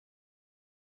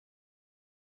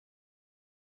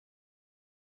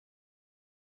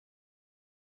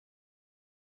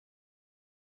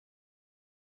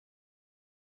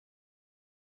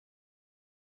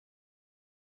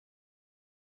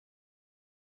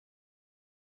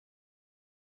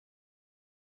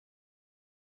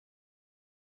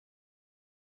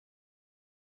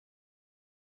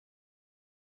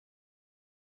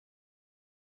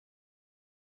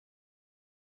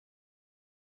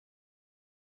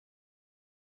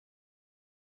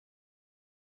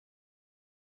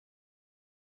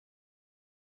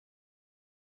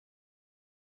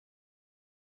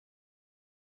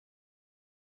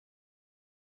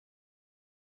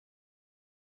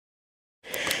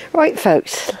Right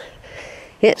folks,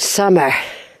 it's summer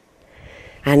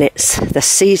and it's the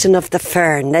season of the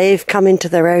fern. They've come into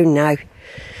their own now.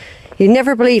 You'd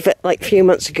never believe it, like a few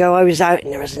months ago I was out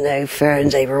and there was no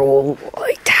ferns, they were all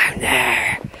right down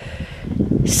there.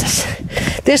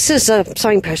 This is a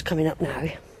signpost coming up now.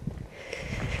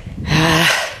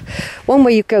 One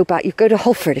way you go back, you go to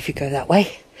Holford if you go that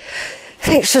way.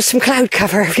 Thanks for some cloud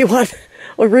cover everyone,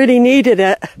 I really needed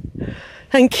it.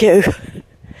 Thank you.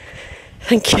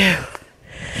 Thank you.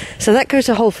 So that goes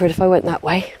to Holford if I went that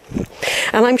way.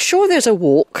 And I'm sure there's a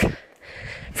walk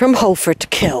from Holford to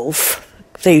Kilve,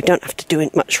 so you don't have to do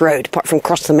much road apart from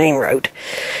cross the main road.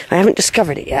 I haven't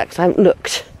discovered it yet because I haven't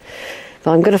looked.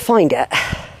 But I'm going to find it.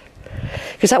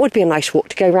 Because that would be a nice walk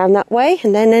to go round that way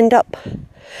and then end up,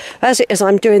 as it is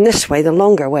I'm doing this way, the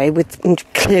longer way, which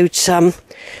includes the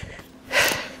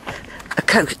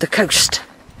coast.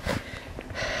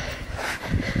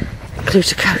 Includes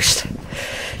the coast.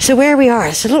 So where we are,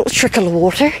 it's a little trickle of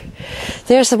water.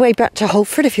 There's the way back to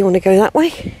Holford if you want to go that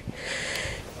way.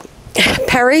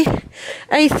 Perry,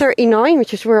 A39,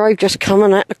 which is where I've just come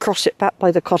and I had to cross it back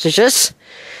by the cottages.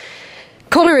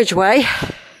 Coleridge Way.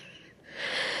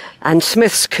 And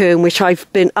Smith's Combe, which I've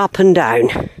been up and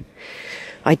down.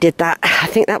 I did that, I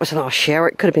think that was last year, or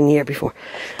it could have been the year before.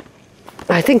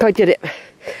 I think I did it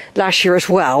last year as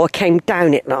well. I came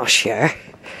down it last year.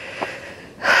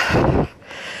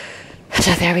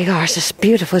 So there we are, it's just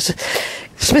beautiful.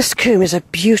 Smith's Combe is a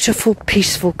beautiful,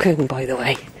 peaceful combe, by the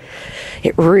way.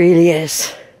 It really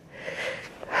is.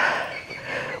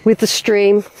 With the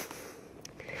stream.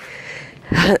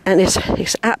 And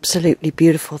it's absolutely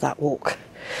beautiful, that walk.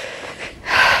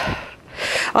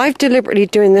 I've deliberately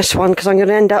doing this one because I'm going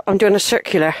to end up, I'm doing a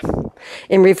circular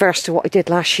in reverse to what I did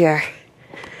last year.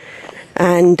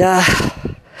 And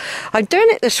I'm doing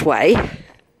it this way.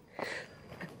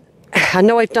 I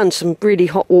know I've done some really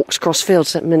hot walks across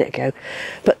fields a minute ago,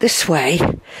 but this way,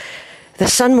 the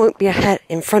sun won't be ahead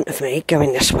in front of me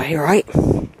going this way, right?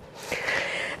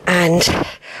 And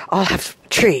I'll have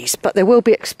trees, but there will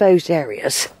be exposed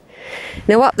areas.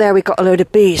 Now up there we've got a load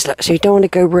of bees, look, so you don't want to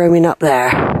go roaming up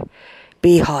there.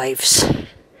 Beehives.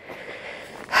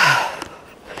 Oh,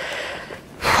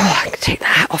 I can take the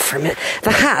hat off for a minute.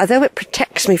 The hat, although it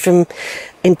protects me from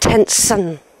intense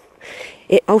sun,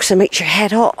 it also makes your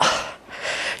head hot.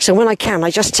 So when I can,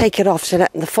 I just take it off to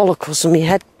let the follicles on my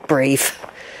head breathe.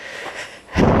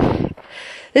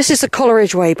 This is the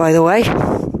Coleridge Way, by the way.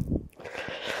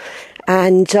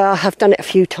 And I've done it a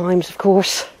few times, of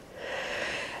course.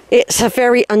 It's a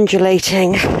very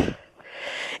undulating.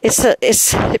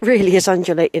 It really is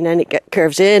undulating, and it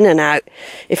curves in and out.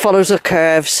 It follows the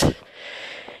curves.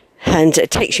 And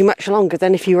it takes you much longer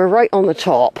than if you were right on the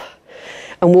top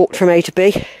and walked from A to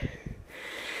B.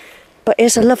 But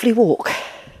it's a lovely walk.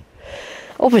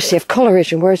 Obviously, if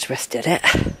Coleridge and Wordsworth did it.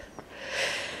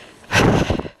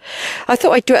 I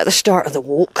thought I'd do it at the start of the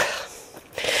walk.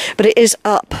 But it is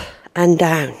up and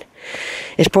down.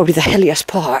 It's probably the hilliest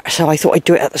part, so I thought I'd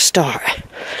do it at the start.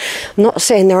 I'm not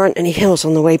saying there aren't any hills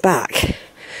on the way back,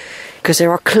 because there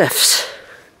are cliffs.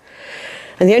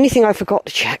 And the only thing I forgot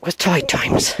to check was tide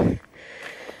times.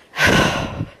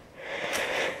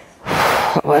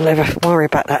 Well, I'll worry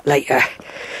about that later.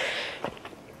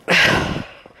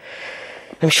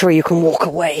 I'm sure you can walk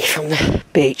away from the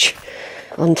beach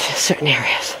onto certain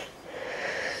areas.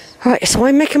 Right, so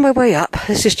I'm making my way up.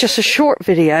 This is just a short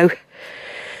video.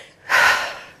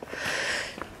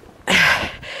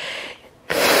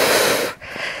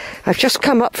 I've just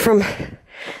come up from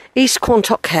East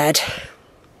Quantoxhead.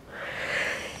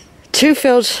 2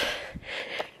 fields,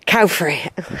 cow-free,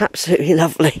 absolutely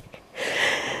lovely.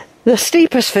 The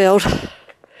steepest field,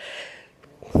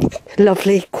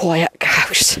 lovely, quiet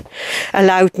cows,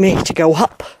 allowed me to go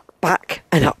up, back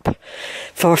and up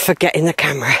for forgetting the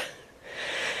camera.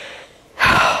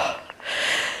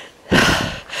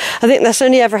 I think that's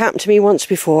only ever happened to me once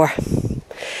before.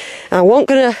 I wasn't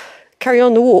going to carry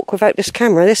on the walk without this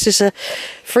camera. This is a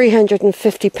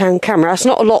 £350 camera. That's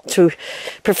not a lot to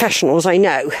professionals I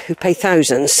know who pay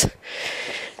thousands.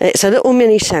 It's a little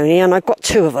mini Sony and I've got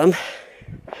 2 of them.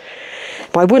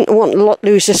 But I wouldn't want to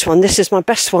lose this one. This is my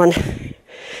best one.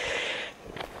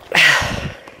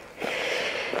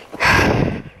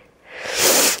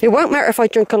 It won't matter if I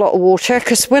drink a lot of water,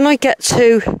 because when I get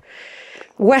to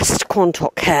West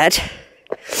Quantoxhead,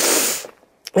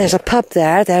 there's a pub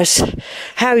there, there's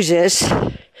houses,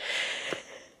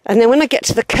 and then when I get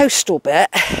to the coastal bit,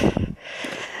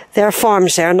 there are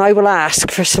farms there, and I will ask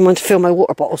for someone to fill my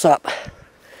water bottles up.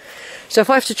 So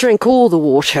if I have to drink all the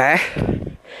water,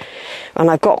 and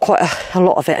I've got quite a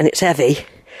lot of it and it's heavy,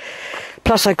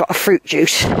 plus I've got a fruit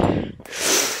juice,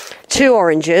 2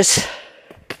 oranges,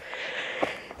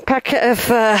 packet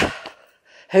of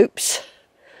hoops,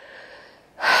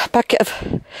 packet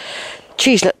of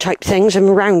cheeselet type things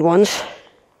and round ones,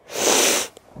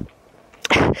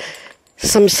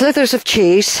 some slithers of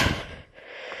cheese,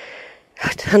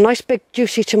 a nice big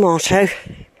juicy tomato,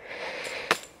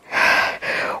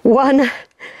 1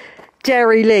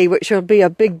 Dairy Lee, which will be a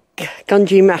big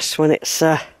gungy mess when it's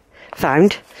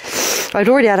found. I'd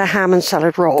already had a ham and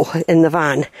salad roll in the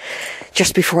van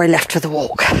just before I left for the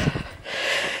walk,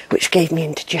 which gave me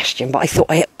indigestion, but I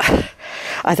thought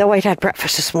although I'd had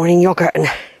breakfast this morning, yoghurt and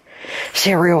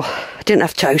cereal, I didn't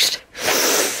have toast,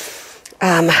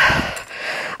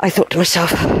 I thought to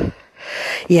myself,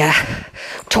 yeah,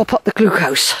 top up the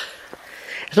glucose.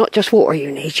 It's not just water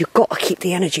you need, you've got to keep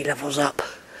the energy levels up.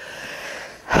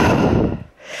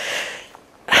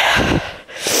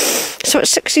 So at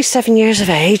 67 years of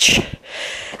age,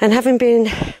 and having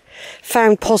been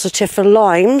found positive for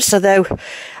Lyme's, although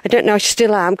I don't know I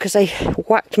still am because they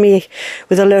whacked me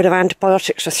with a load of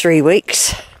antibiotics for 3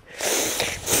 weeks.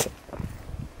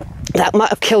 That might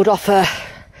have killed off a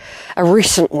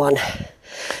recent one.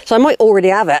 So I might already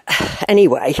have it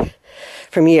anyway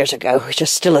from years ago, which is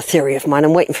still a theory of mine.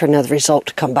 I'm waiting for another result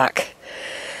to come back.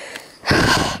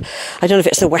 I don't know if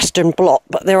it's the Western blot,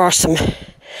 but there are some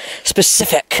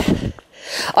specific.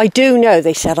 I do know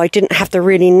they said I didn't have the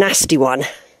really nasty one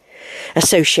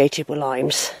associated with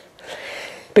Lyme's,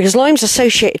 because Lyme's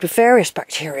associated with various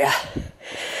bacteria,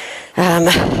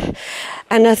 and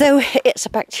although it's a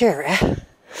bacteria,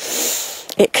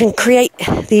 it can create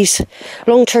these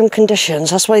long-term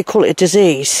conditions. That's why they call it a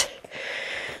disease.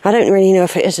 I don't really know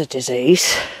if it is a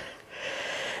disease,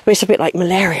 but it's a bit like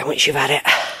malaria once you've had it.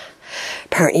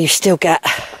 Apparently you still get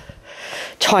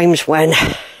times when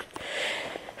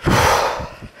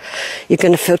you're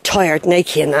going to feel tired and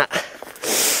achy and that.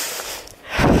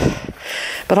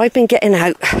 But I've been getting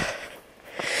out.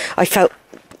 I felt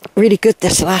really good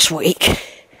this last week.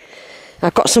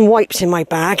 I've got some wipes in my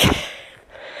bag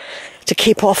to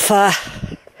keep off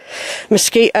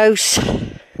mosquitoes,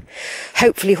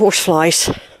 hopefully horseflies.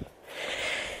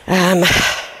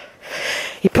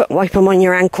 You wipe them on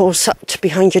your ankles, up to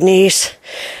behind your knees,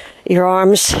 your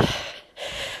arms,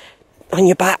 on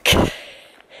your back.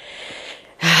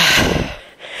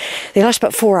 They last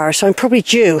about 4 hours, so I'm probably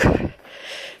due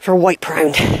for a wipe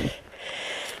round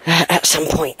at some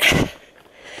point.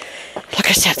 Like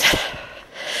I said,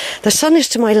 the sun is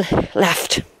to my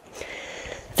left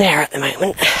there at the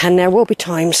moment, and there will be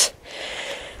times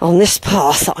on this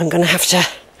path that I'm going to have to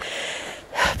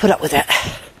put up with it.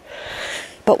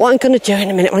 But what I'm going to do in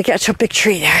a minute, when I get to a big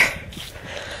tree there,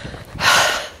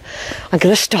 I'm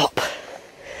going to stop,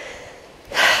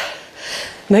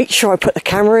 make sure I put the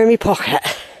camera in my pocket,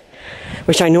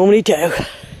 which I normally do,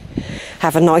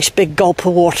 have a nice big gulp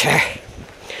of water.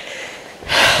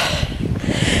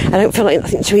 I don't feel like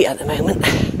nothing to eat at the moment.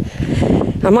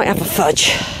 I might have a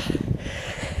fudge.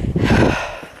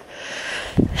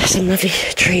 There's some lovely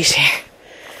trees here.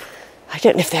 I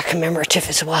don't know if they're commemorative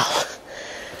as well.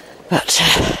 But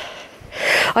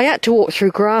I had to walk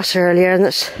through grass earlier, and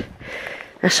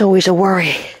that's always a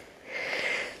worry.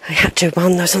 I had to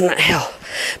run those on that hill.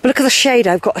 But look at the shade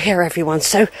I've got here, everyone.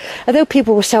 So although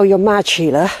people will say, you're mad,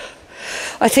 Sheila,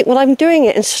 I think, well, I'm doing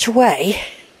it in such a way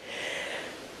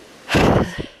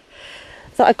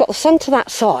that I've got the sun to that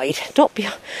side,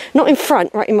 not in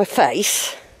front, right in my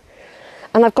face,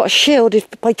 and I've got shielded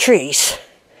by trees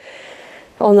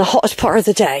on the hottest part of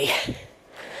the day.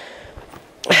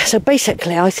 So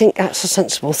basically, I think that's a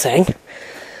sensible thing.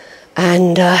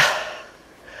 And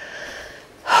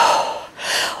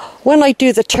when I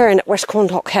do the turn at West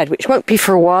Quantoxhead, which won't be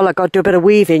for a while, I've got to do a bit of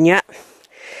weaving yet.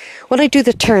 When I do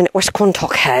the turn at West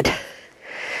Quantoxhead,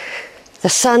 the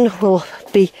sun will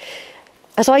be,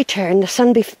 as I turn, the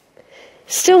sun be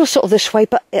still sort of this way,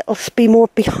 but it'll be more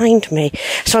behind me.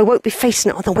 So I won't be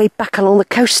facing it on the way back along the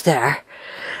coast there.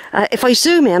 If I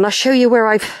zoom in, I'll show you where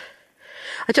I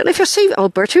don't know if you'll see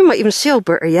Alberta. We might even see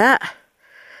Alberta yet.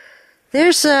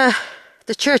 There's the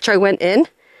church I went in a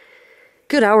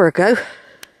good hour ago.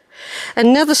 And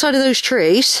on the other side of those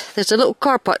trees, there's a little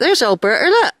car park. There's Alberta,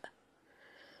 look.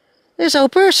 There's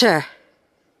Alberta.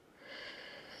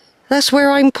 That's where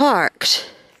I'm parked.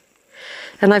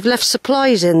 And I've left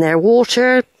supplies in there.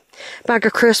 Water, bag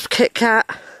of crisps, Kit Kat.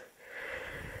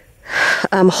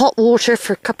 Hot water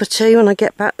for a cup of tea when I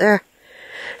get back there.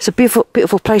 It's a beautiful,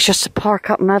 beautiful place just to park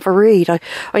up and have a read.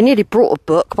 I nearly brought a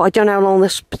book, but I don't know how long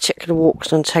this particular walk's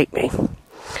going to take me.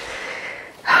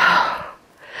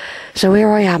 So here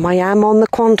I am. I am on the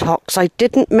Quantox. I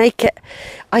didn't make it.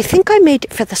 I think I made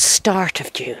it for the start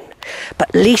of June. But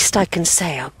at least I can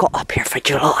say I got up here for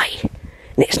July,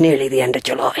 and it's nearly the end of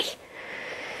July.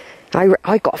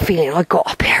 I got a feeling I got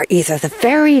up here either the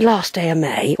very last day of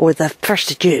May or the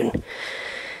 1st of June.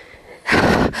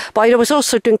 But I was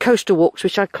also doing coastal walks,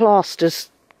 which I classed as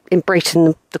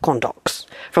embracing the Quantox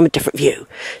from a different view.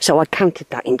 So I counted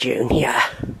that in June, yeah.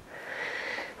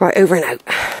 Right, over and out.